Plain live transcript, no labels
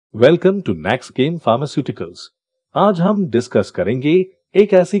Welcome to next game pharmaceuticals. आज हम discuss करेंगे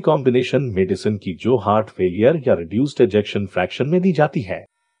एक ऐसी कॉम्बिनेशन मेडिसिन की जो हार्ट फेलियर या रिड्यूस्ड एजेक्शन फ्रैक्शन में दी जाती है।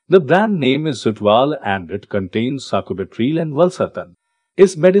 The brand name is सुटवाल and it contains साकुबिट्रिल and valsartan।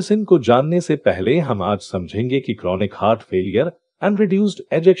 इस मेडिसिन को जानने से पहले हम आज समझेंगे कि chronic heart failure and reduced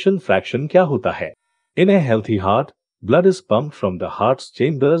एजेक्शन fraction क्या होता है। इन ए healthy heart, blood is pumped from the heart's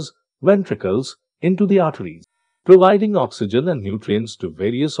chambers, ventricles, into the arteries, providing oxygen and nutrients to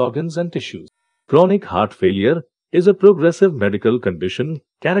various organs and tissues. Chronic heart failure is a progressive medical condition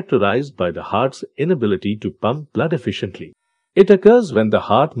characterized by the heart's inability to pump blood efficiently. It occurs when the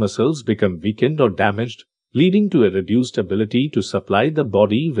heart muscles become weakened or damaged, leading to a reduced ability to supply the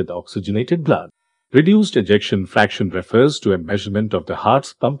body with oxygenated blood. Reduced ejection fraction refers to a measurement of the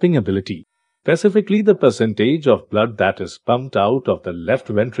heart's pumping ability, specifically the percentage of blood that is pumped out of the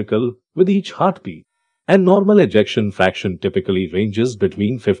left ventricle with each heartbeat. And normal ejection fraction typically ranges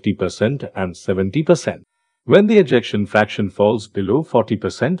between 50% and 70%. When the ejection fraction falls below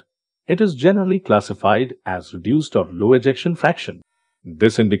 40%, it is generally classified as reduced or low ejection fraction.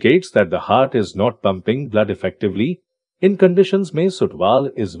 This indicates that the heart is not pumping blood effectively. In conditions में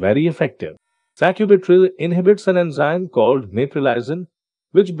Sutval is very effective. Sacubitril inhibits an enzyme called neprilysin,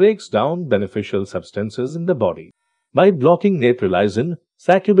 which breaks down beneficial substances in the body. By blocking neprilysin,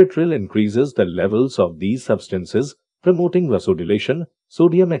 sacubitril increases the levels of these substances, promoting vasodilation,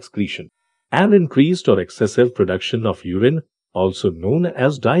 sodium excretion, and increased or excessive production of urine, also known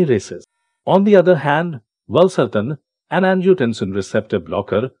as diuresis. On the other hand, valsartan, an angiotensin receptor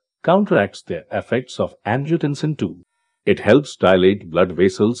blocker, counteracts the effects of angiotensin II. It helps dilate blood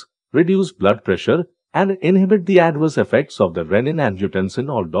vessels, reduce blood pressure, and inhibit the adverse effects of the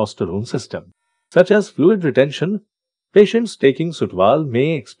renin-angiotensin-aldosterone system, such as fluid retention. Patients taking Sutval may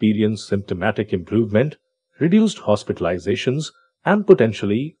experience symptomatic improvement, reduced hospitalizations, and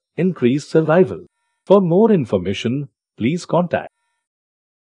potentially increased survival. For more information, please contact